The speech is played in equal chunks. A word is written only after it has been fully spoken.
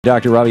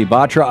Dr. Ravi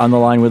Batra on the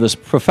line with us,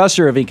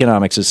 professor of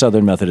economics at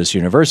Southern Methodist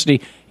University,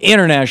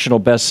 international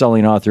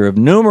best-selling author of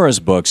numerous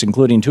books,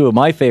 including two of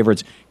my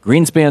favorites,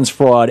 Greenspan's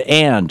Fraud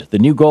and The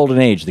New Golden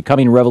Age, The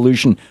Coming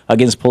Revolution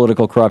Against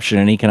Political Corruption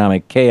and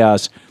Economic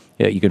Chaos.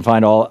 You can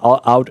find all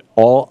about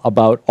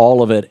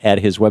all of it at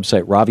his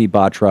website, Ravi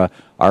Batra,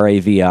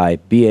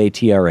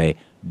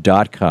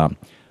 RAVIBATRA.com.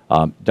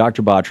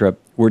 Dr. Batra,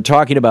 we're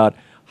talking about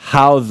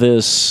how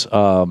this...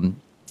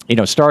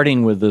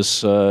 starting with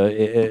this,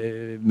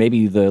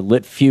 maybe the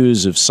lit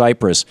fuse of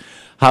Cyprus,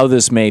 how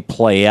this may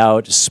play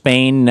out.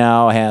 Spain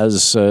now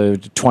has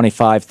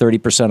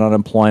 25–30%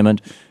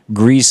 unemployment.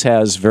 Greece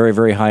has very,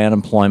 very high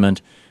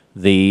unemployment.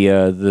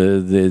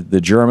 The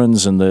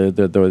Germans and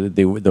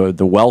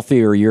the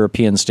wealthier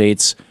European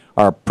states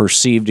are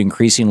perceived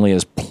increasingly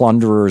as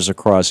plunderers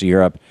across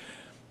Europe.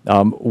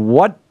 And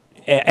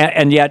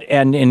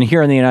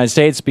here in the United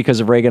States, because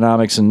of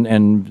Reaganomics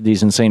and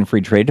these insane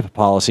free trade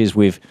policies,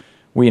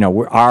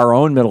 our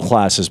own middle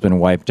class has been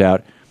wiped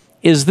out.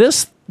 Is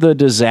this the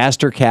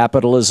disaster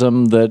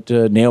capitalism that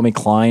Naomi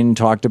Klein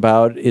talked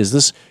about? Is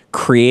this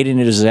creating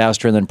a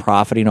disaster and then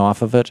profiting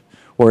off of it?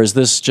 Or is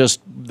this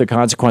just the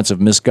consequence of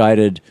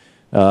misguided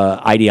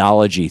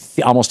ideology,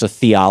 almost a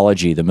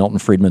theology, the Milton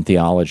Friedman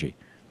theology?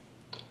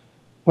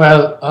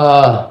 Well,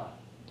 I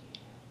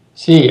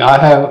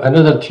have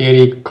another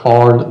theory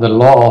called the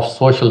law of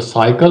social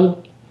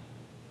cycle,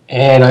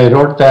 and I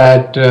wrote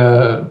that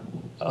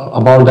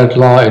about that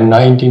law in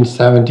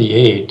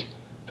 1978,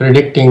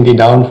 predicting the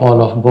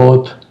downfall of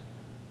both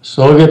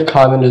Soviet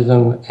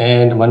communism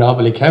and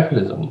monopoly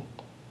capitalism.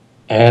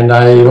 And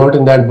I wrote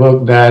in that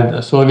book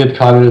that Soviet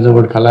communism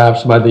would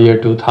collapse by the year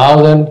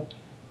 2000,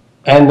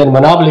 and then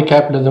monopoly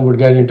capitalism would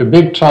get into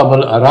big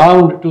trouble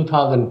around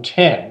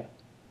 2010.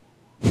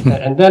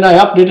 And then I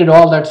updated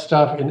all that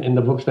stuff in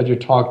the books that you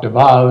talked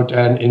about,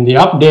 and in the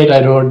update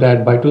I wrote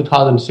that by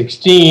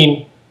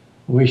 2016,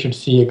 we should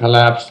see a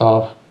collapse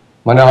of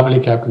monopoly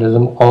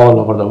capitalism all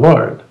over the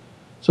world.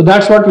 So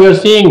that's what we are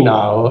seeing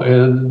now.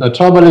 The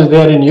trouble is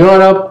there in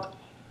Europe,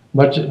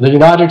 but the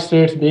United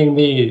States, being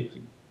the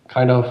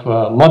kind of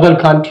mother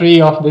country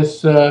of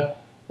this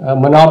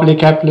monopoly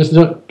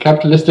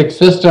capitalistic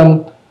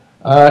system,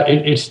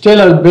 it's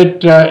still a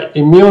bit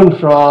immune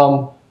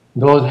from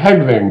those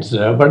headwinds.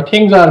 But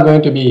things are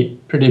going to be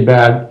pretty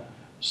bad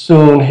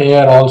soon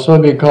here also,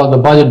 because the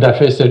budget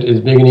deficit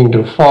is beginning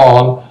to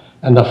fall,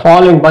 and the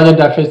falling budget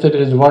deficit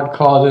is what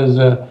causes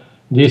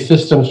these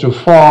systems to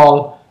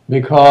fall,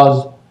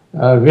 because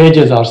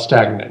wages are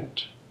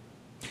stagnant.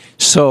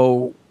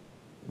 So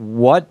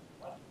what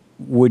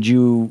would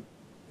you...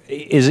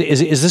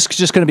 Is this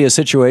just going to be a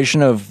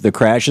situation of the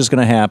crash is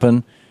going to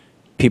happen,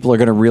 people are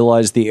going to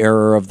realize the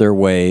error of their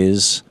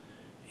ways,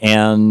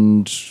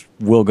 and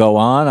we'll go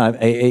on?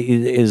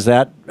 Is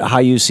that how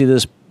you see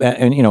this?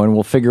 And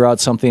we'll figure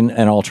out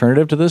an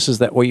alternative to this? Is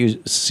that what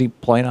you see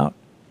playing out?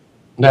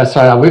 That's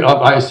right.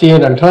 I see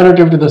an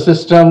alternative to the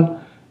system,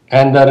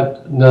 and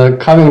that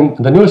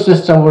the new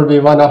system will be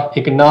one of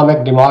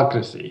economic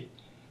democracy.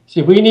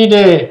 See, we need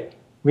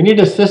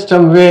a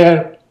system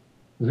where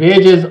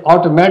wages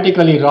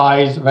automatically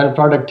rise when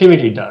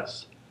productivity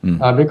does.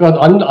 Because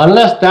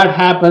unless that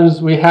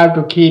happens, we have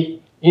to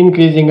keep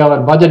increasing our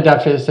budget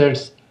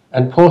deficits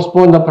and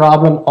postpone the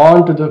problem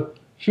on to the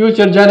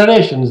future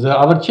generations,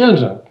 our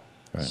children.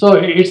 Right. So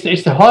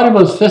it's a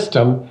horrible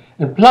system.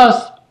 And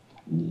plus,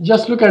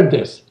 just look at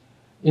this.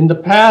 In the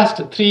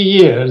past 3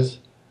 years,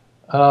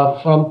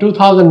 from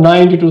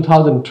 2009 to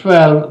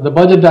 2012, the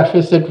budget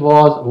deficit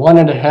was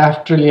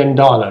 $1.5 trillion.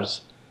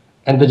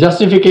 And the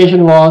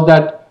justification was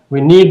that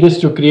we need this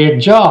to create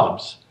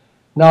jobs.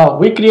 Now,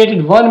 we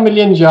created 1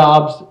 million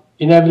jobs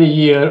in every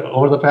year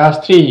over the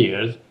past 3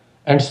 years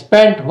and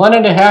spent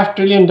 $1.5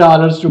 trillion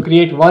to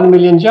create 1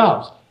 million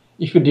jobs.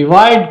 If you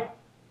divide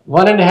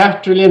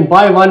 $1.5 trillion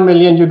by 1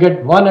 million, you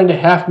get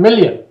 1.5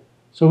 million.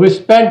 So we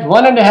spent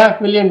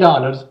 $1.5 million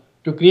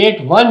to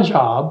create one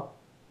job,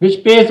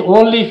 which pays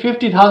only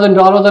 $50,000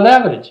 on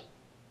average.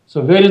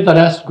 So where is the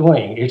rest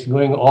going? It's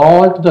going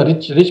all to the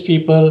rich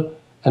people,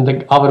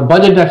 and our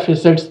budget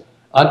deficits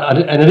are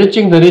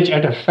enriching the rich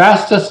at the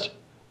fastest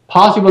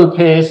possible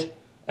pace,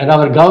 and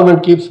our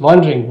government keeps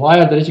wondering, why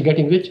are the rich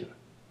getting richer?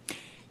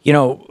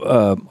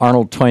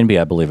 Arnold Toynbee,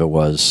 I believe it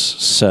was,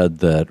 said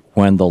that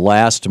when the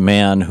last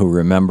man who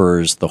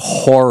remembers the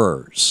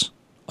horrors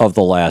of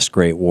the last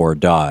Great War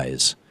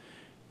dies,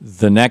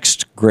 the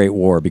next Great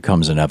War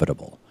becomes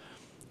inevitable.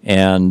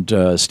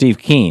 And Steve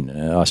Keen,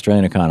 an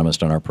Australian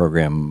economist on our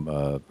program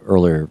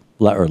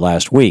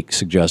last week,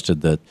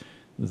 suggested that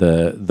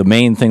the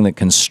main thing that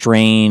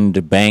constrained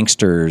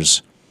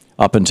banksters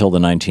up until the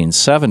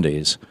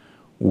 1970s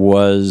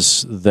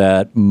was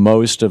that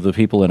most of the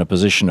people in a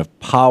position of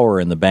power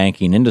in the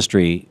banking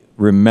industry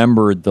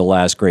remembered the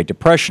last Great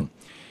Depression,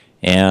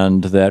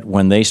 and that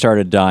when they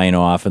started dying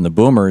off and the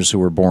boomers who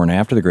were born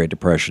after the Great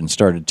Depression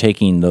started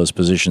taking those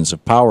positions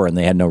of power and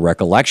they had no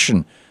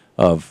recollection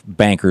of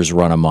bankers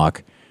run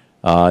amok,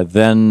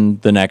 then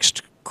the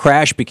next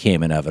crash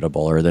became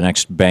inevitable, or the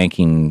next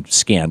banking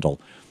scandal.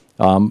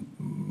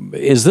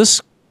 Is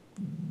this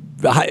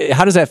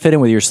how does that fit in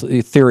with your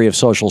theory of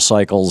social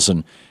cycles,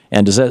 and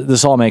does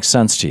this all make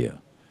sense to you?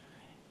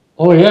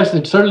 Oh, yes,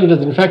 it certainly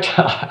does. In fact,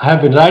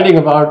 I've been writing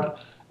about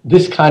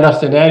this kind of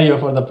scenario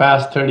for the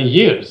past 30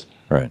 years.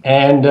 Right.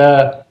 And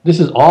this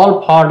is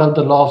all part of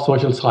the law of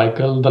social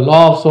cycle. The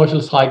law of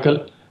social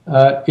cycle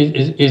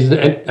is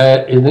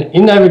an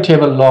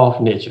inevitable law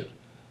of nature.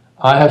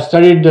 I have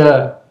studied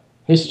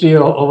history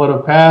over the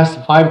past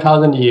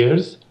 5,000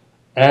 years,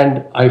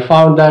 and I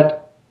found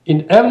that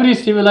in every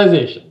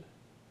civilization,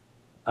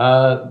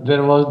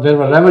 there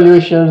were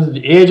revolutions.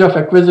 The age of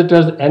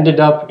acquisitors ended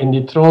up in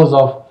the throes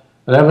of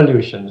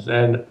revolutions,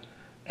 and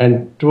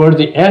toward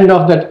the end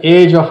of that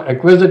age of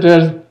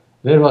acquisitors,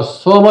 there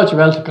was so much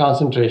wealth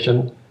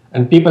concentration,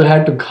 and people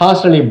had to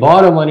constantly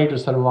borrow money to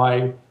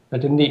survive,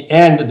 that in the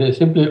end they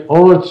simply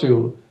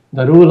overthrew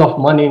the rule of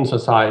money in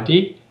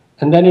society,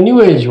 and then a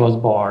new age was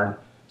born.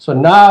 So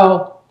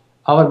now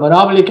our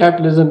monopoly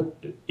capitalism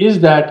is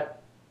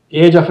that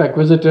age of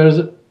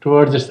acquisitors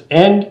towards its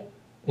end.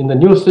 In the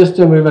new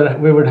system, we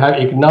would have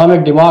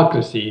economic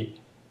democracy,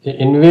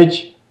 in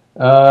which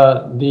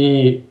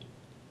the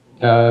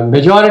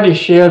majority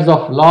shares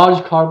of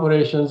large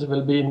corporations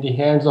will be in the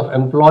hands of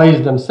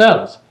employees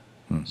themselves.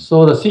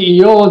 So the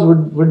CEOs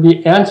would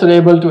be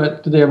answerable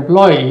to the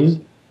employees,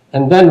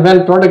 and then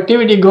when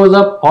productivity goes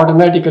up,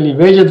 automatically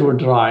wages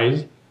would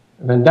rise.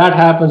 When that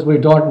happens, we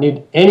don't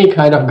need any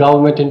kind of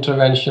government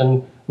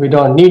intervention. We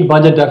don't need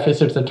budget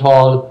deficits at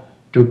all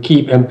to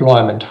keep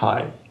employment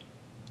high.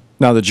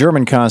 Now, the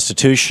German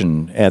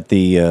Constitution, at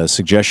the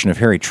suggestion of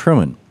Harry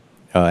Truman,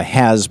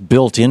 has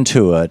built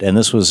into it, and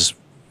this was,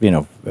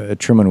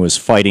 Truman was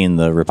fighting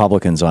the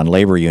Republicans on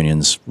labor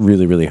unions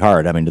really, really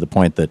hard. I mean, to the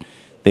point that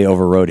they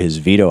overrode his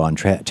veto on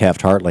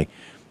Taft-Hartley.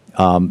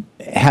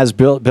 Has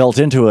built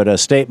into it a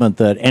statement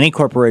that any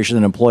corporation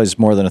that employs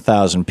more than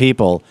 1,000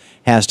 people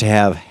has to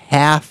have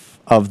half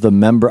of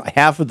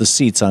the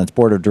seats on its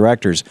board of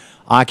directors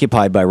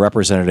occupied by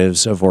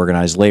representatives of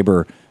organized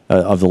labor,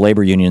 of the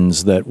labor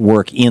unions that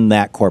work in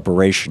that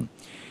corporation.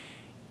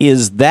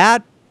 Is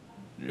that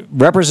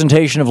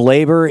representation of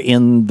labor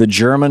in the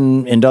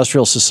German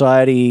industrial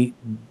society,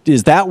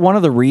 is that one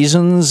of the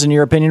reasons, in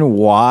your opinion,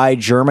 why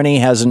Germany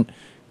hasn't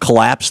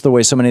collapsed the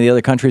way so many of the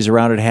other countries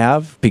around it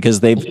have? Because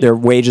their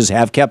wages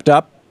have kept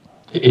up?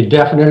 It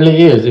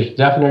definitely is. It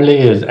definitely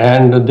is.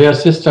 And their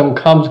system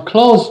comes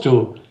close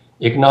to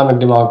economic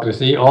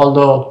democracy,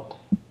 although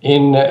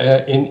in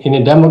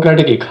a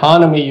democratic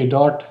economy, you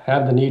don't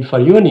have the need for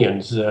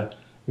unions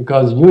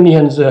because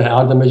unions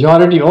are the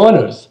majority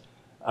owners.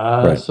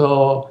 Right.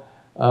 So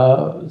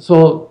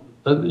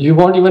you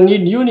won't even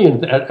need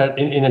unions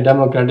in a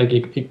democratic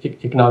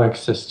economic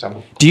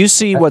system. Do you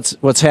see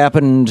what's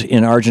happened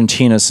in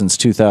Argentina since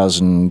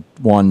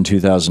 2001,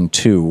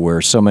 2002,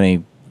 where so many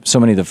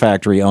of the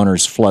factory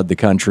owners fled the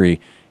country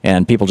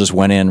and people just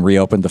went in,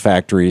 reopened the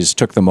factories,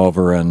 took them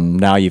over, and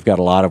now you've got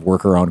a lot of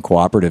worker-owned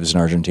cooperatives in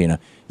Argentina?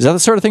 Is that the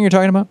sort of thing you're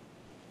talking about?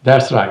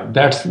 That's right.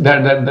 That's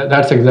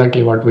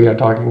exactly what we are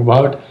talking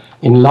about.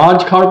 In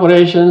large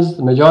corporations,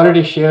 the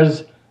majority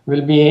shares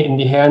will be in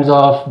the hands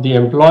of the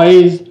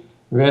employees,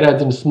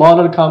 whereas in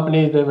smaller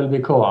companies, there will be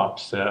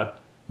co-ops. And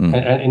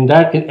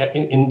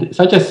in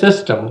such a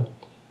system,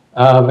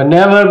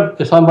 whenever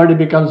somebody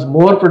becomes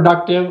more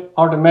productive,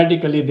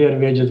 automatically their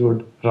wages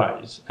would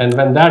rise. And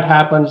when that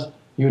happens,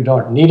 you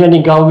don't need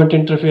any government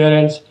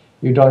interference,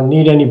 you don't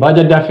need any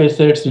budget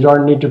deficits, you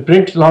don't need to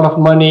print a lot of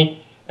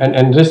money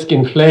and risk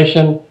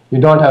inflation, you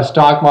don't have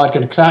stock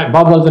market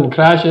bubbles and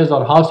crashes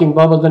or housing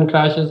bubbles and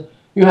crashes.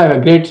 You have a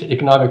great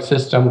economic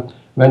system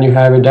when you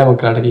have a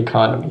democratic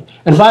economy.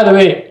 And by the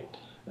way,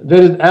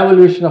 there is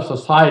evolution of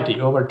society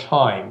over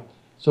time.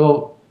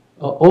 So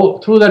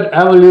through that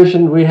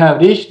evolution, we have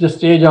reached the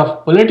stage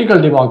of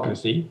political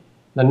democracy.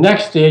 The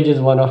next stage is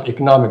one of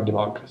economic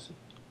democracy.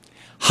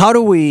 How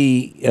do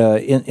we,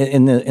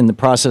 in the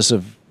process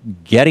of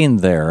getting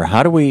there,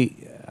 how do we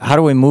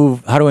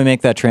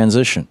make that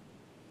transition?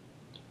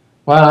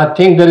 Well, I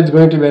think there is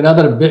going to be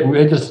another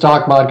major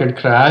stock market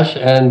crash,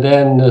 and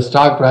then the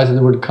stock prices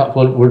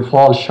would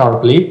fall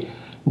sharply.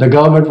 The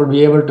government would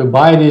be able to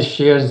buy these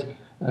shares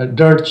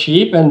dirt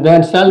cheap and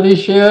then sell these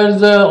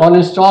shares on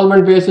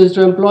installment basis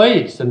to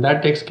employees, and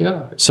that takes care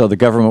of it. So the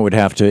government would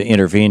have to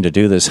intervene to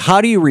do this.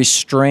 How do you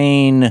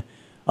restrain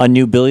a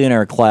new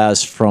billionaire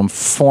class from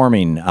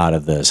forming out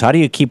of this? How do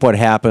you keep what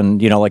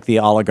happened, like the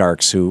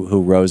oligarchs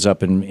who rose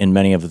up in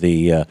many of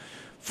the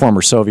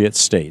former Soviet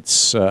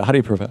states? How do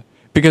you prevent?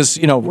 Because,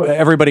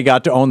 everybody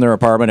got to own their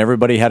apartment,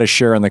 everybody had a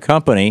share in the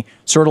company,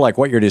 sort of like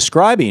what you're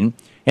describing,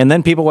 and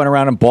then people went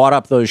around and bought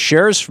up those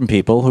shares from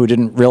people who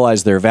didn't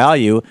realize their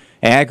value,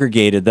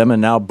 aggregated them,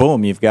 and now,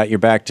 boom, you're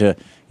back to,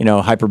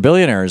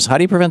 hyper-billionaires. How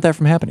do you prevent that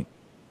from happening?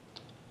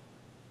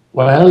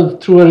 Well,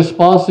 through a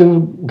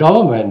responsive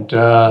government.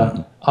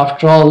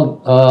 After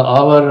all,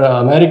 our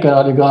American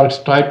oligarchs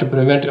tried to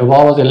prevent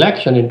Obama's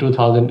election in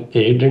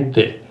 2008, didn't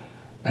they?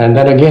 And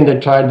then again, they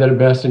tried their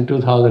best in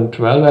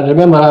 2012. And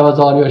remember, I was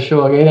on your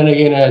show again and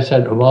again, and I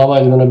said Obama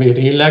is going to be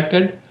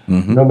reelected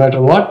no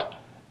matter what.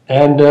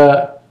 And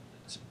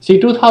see,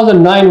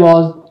 2009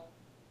 was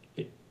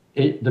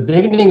the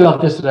beginning of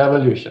this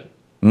revolution.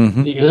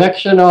 The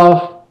election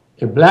of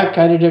a black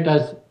candidate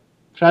as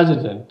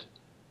president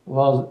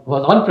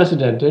was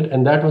unprecedented,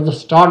 and that was the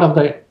start of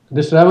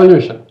this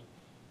revolution.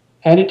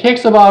 And it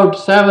takes about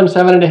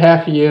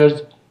 7.5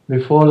 years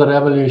before the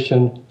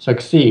revolution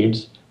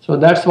succeeds. So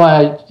that's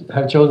why I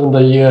have chosen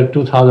the year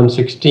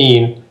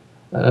 2016.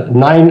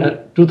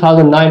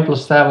 2009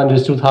 plus 7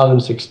 is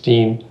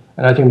 2016.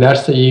 And I think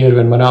that's the year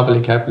when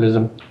monopoly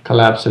capitalism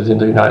collapses in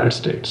the United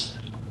States.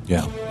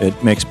 Yeah,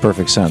 it makes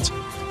perfect sense.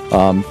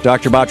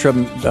 Dr. Batra,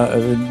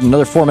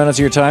 another 4 minutes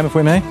of your time, if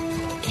we may?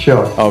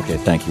 Sure. Okay,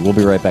 thank you. We'll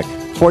be right back.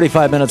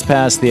 45 minutes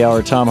past the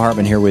hour. Thom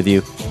Hartmann here with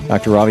you.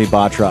 Dr. Ravi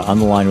Batra on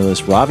the line with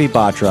us. Ravi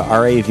Batra,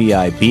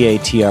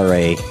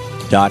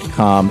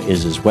 RAVIBATRA.com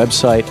is his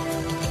website.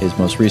 His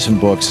most recent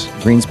books,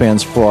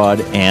 Greenspan's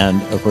Fraud,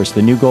 and, of course,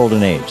 The New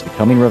Golden Age, The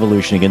Coming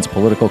Revolution Against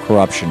Political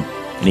Corruption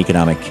and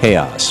Economic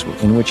Chaos,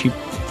 in which he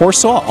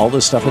foresaw all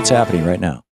this stuff that's happening right now.